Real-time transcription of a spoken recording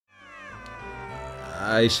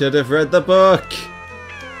I should have read the book.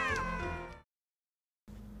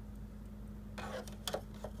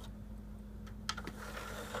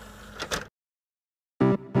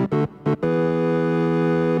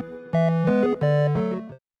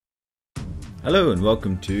 Hello and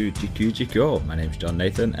welcome to Jikyuu. My name is John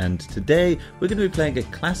Nathan, and today we're going to be playing a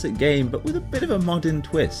classic game but with a bit of a modern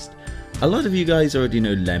twist. A lot of you guys already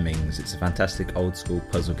know Lemmings. It's a fantastic old school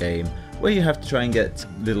puzzle game where you have to try and get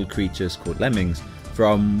little creatures called lemmings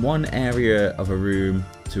from one area of a room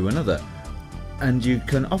to another. And you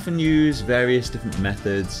can often use various different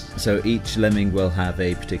methods, so each lemming will have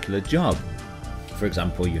a particular job. For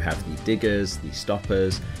example, you have the diggers, the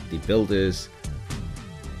stoppers, the builders,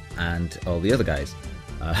 and all the other guys.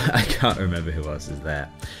 I can't remember who else is there.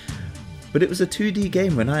 But it was a 2D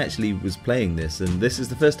game when I actually was playing this, and this is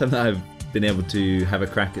the first time that I've been able to have a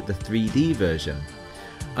crack at the 3D version.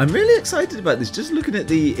 I'm really excited about this. Just looking at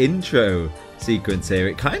the intro sequence here,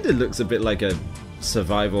 it kind of looks a bit like a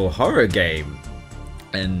survival horror game.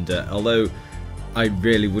 And although I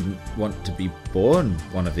really wouldn't want to be born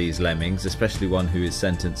one of these lemmings, especially one who is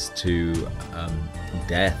sentenced to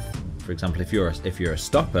death. For example, if you're a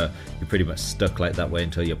stopper, you're pretty much stuck like that way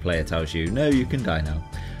until your player tells you, no, you can die now.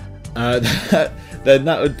 Then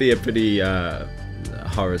that would be a pretty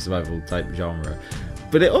horror survival type genre.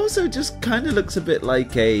 But it also just kind of looks a bit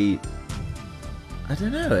like I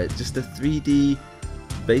don't know, it's just a 3D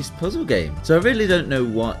based puzzle game. So I really don't know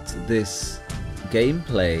what this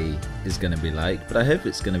gameplay is going to be like, but I hope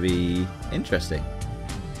it's going to be interesting.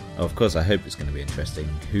 Of course, I hope it's going to be interesting.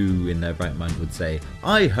 Who in their right mind would say,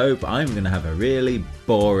 I hope I'm going to have a really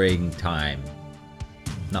boring time?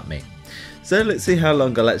 Not me. So let's see how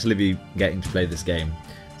long I'll actually be getting to play this game.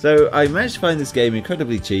 So I managed to find this game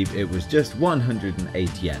incredibly cheap. It was just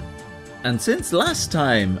 108 yen. And since last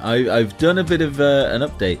time, I've done a bit of an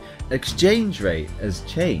update. Exchange rate has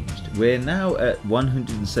changed. We're now at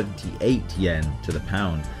 178 yen to the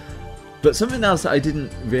pound. But something else that I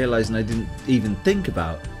didn't realise and I didn't even think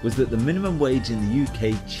about was that the minimum wage in the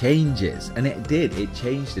UK changes. And it did. It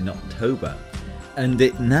changed in October. And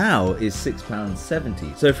it now is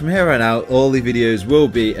 £6.70. So from here on out, all the videos will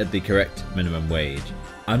be at the correct minimum wage.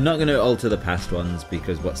 I'm not going to alter the past ones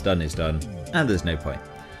because what's done is done, and there's no point.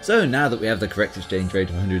 So now that we have the correct exchange rate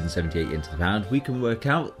of 178 yen to the pound, we can work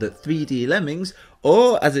out that 3D Lemmings,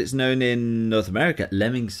 or as it's known in North America,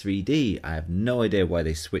 Lemmings 3D, I have no idea why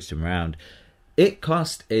they switched them around. It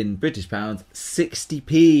cost in British pounds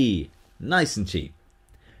 60p. Nice and cheap.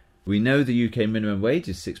 We know the UK minimum wage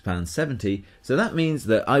is £6.70, so that means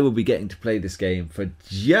that I will be getting to play this game for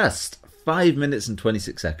just 5 minutes and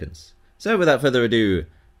 26 seconds. So without further ado,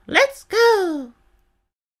 let's go!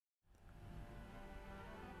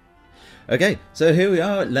 Okay, so here we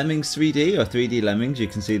are at Lemmings 3D, or 3D Lemmings. You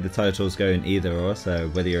can see the titles go in either or, so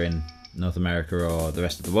whether you're in North America or the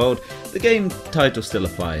rest of the world, the game title still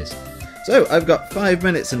applies. So I've got 5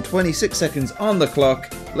 minutes and 26 seconds on the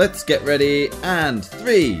clock. Let's get ready, and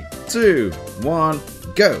 3, 2, 1,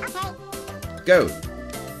 go! Go!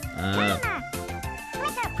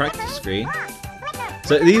 Practice screen.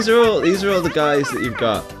 So these are all the guys that you've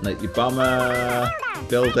got, like your bomber,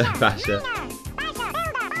 builder, basher.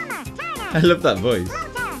 I love that voice.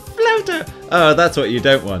 Floater! Oh, that's what you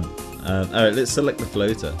don't want. Alright, let's select the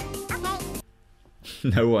floater.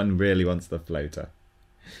 No one really wants the floater.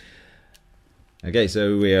 Okay,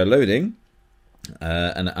 so we are loading.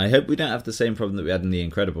 And I hope we don't have the same problem that we had in The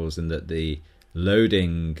Incredibles, in that the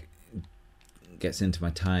loading gets into my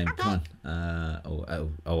time. Come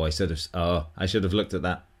on. I should have looked at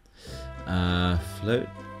that. Float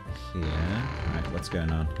here. Alright, what's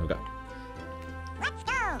going on? I've got...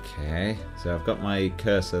 Okay, so I've got my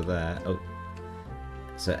cursor there. Oh,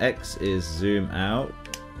 so X is zoom out.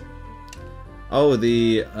 Oh,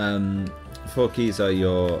 the 4 keys are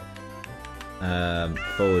your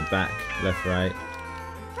forward, back, left, right.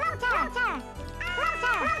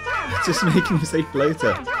 It's just making me say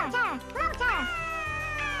floater.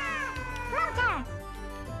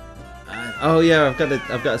 Oh yeah, I've got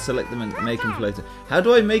to select them and make them floater. How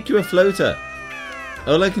do I make you a floater?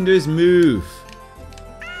 All I can do is move.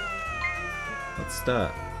 Let's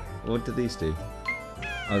start. What do these do?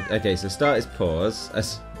 Oh, okay, so start is pause,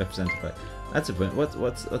 as represented by... That's a point. What's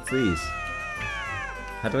these?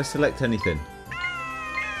 How do I select anything?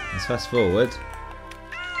 Let's fast forward.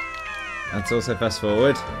 That's also fast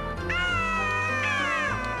forward.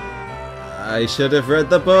 I should have read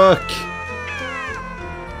the book!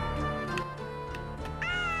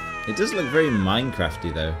 It does look very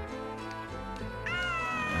Minecrafty though.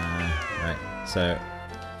 Right, so...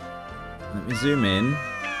 Let me zoom in.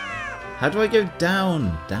 How do I go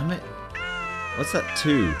down? Damn it. What's that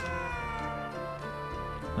 2?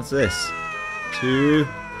 What's this? 2.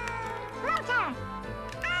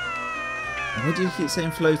 Why do you keep saying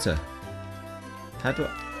floater? How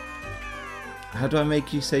do I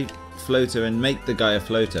make you say floater and make the guy a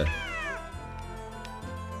floater?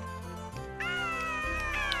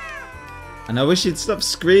 And I wish you'd stop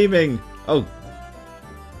screaming. Oh.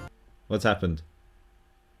 What's happened?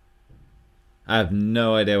 I have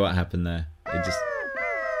no idea what happened there. It just...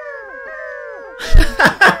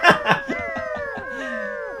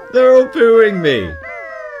 They're all pooing me.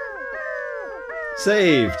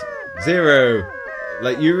 Saved. 0.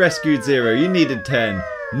 Like, you rescued 0. You needed 10.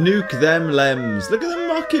 Nuke them lems. Look at them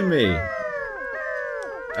mocking me.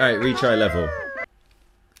 Alright, retry level.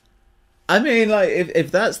 I mean, like,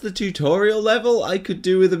 if that's the tutorial level, I could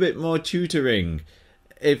do with a bit more tutoring.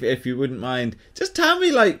 If you wouldn't mind. Just tell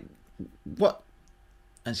me, like, what...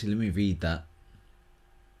 Actually, let me read that.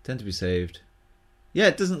 Tend to be saved. Yeah,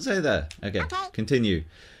 it doesn't say there. Okay, continue.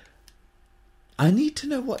 I need to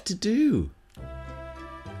know what to do.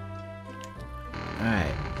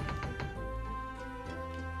 Alright.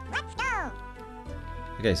 Let's go.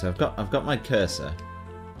 Okay, so I've got my cursor.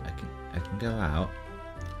 I can go out.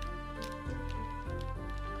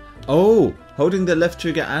 Oh, holding the left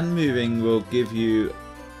trigger and moving will give you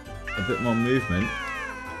a bit more movement.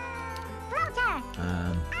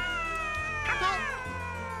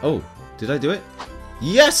 Oh, did I do it?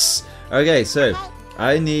 Yes! Okay, so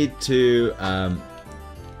I need to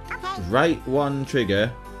right one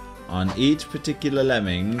trigger on each particular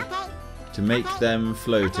lemming to make them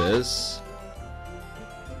floaters.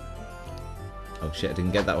 Oh shit, I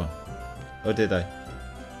didn't get that one. Or did I?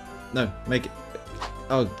 No, make it.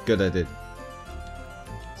 Oh, good, I did.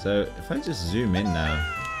 So, if I just zoom in now.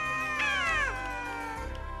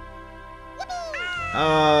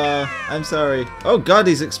 Ah, I'm sorry. Oh god,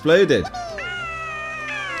 he's exploded.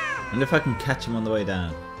 And if I can catch him on the way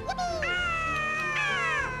down.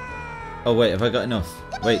 Oh wait, have I got enough?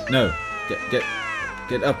 Wait, no.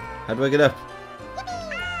 Get up. How do I get up?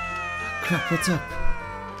 Oh, crap, what's up?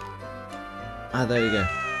 Ah, there you go.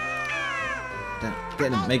 Down.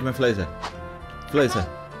 Get him, make him a floater. Floater.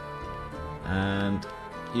 And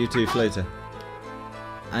you too, floater.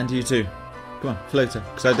 And you too. Come on, floater.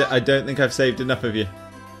 Because I don't think I've saved enough of you.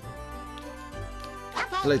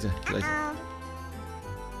 Floater, floater.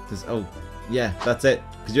 Oh, yeah, that's it.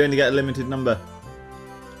 Because you only get a limited number.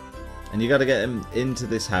 And you got to get him into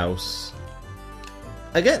this house.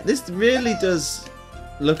 Again, this really does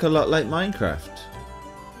look a lot like Minecraft.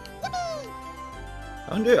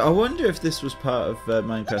 I wonder if this was part of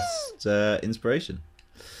Minecraft's inspiration.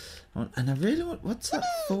 And I really want... What's that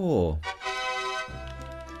for?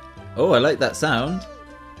 Oh, I like that sound.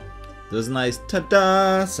 There's a nice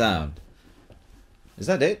ta-da sound. Is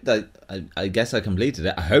that it? I guess I completed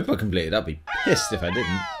it. I hope I completed it. I'd be pissed if I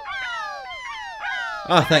didn't.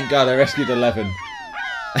 Oh, thank God, I rescued 11.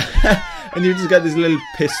 And you just got this little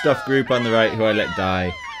pissed off group on the right who I let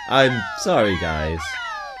die. I'm sorry, guys.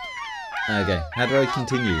 Okay, how do I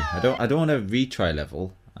continue? I don't want to retry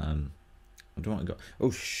level. I don't want to go...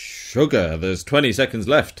 Oh, sugar, there's 20 seconds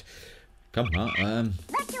left. Come on.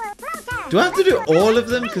 Do I have to do all of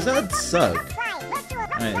them? Because that'd suck.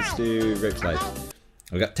 Alright, let's do rope slide.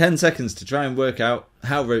 I've got 10 seconds to try and work out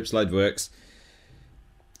how rope slide works.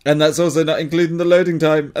 And that's also not including the loading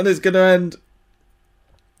time. And it's going to end.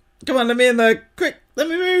 Come on, let me in there. Quick, let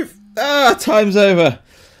me move. Ah, time's over.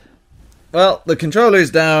 Well, the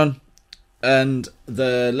controller's down. And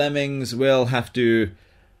the lemmings will have to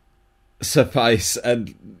suffice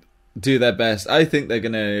and do their best. I think they're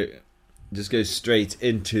going to just go straight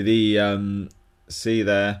into the sea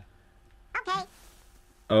there. Okay.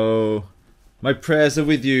 Oh, my prayers are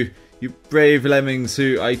with you, you brave lemmings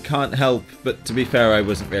who I can't help. But to be fair, I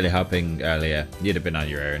wasn't really helping earlier. You'd have been on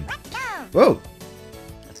your own. Whoa!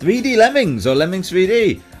 3D Lemmings or Lemmings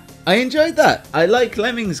 3D. I enjoyed that. I like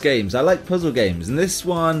Lemmings games. I like puzzle games. And this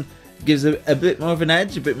one gives a bit more of an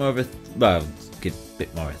edge, a bit more of a... Well, give a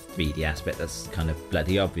bit more of a 3D aspect. That's kind of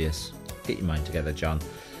bloody obvious. Get your mind together, John.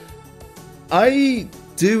 I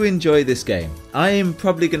do enjoy this game. I am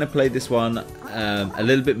probably going to play this one a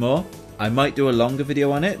little bit more. I might do a longer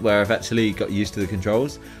video on it where I've actually got used to the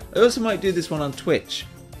controls. I also might do this one on Twitch.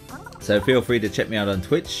 So feel free to check me out on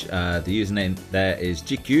Twitch. The username there is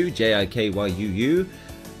Jikyuu, Jikyuu.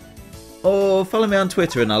 Or follow me on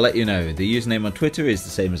Twitter and I'll let you know. The username on Twitter is the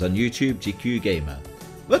same as on YouTube, Jikyuu Gamer.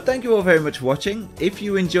 But thank you all very much for watching. If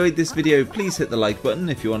you enjoyed this video, please hit the like button.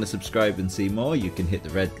 If you want to subscribe and see more, you can hit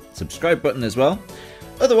the red subscribe button as well.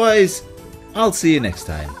 Otherwise, I'll see you next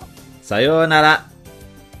time. Sayonara!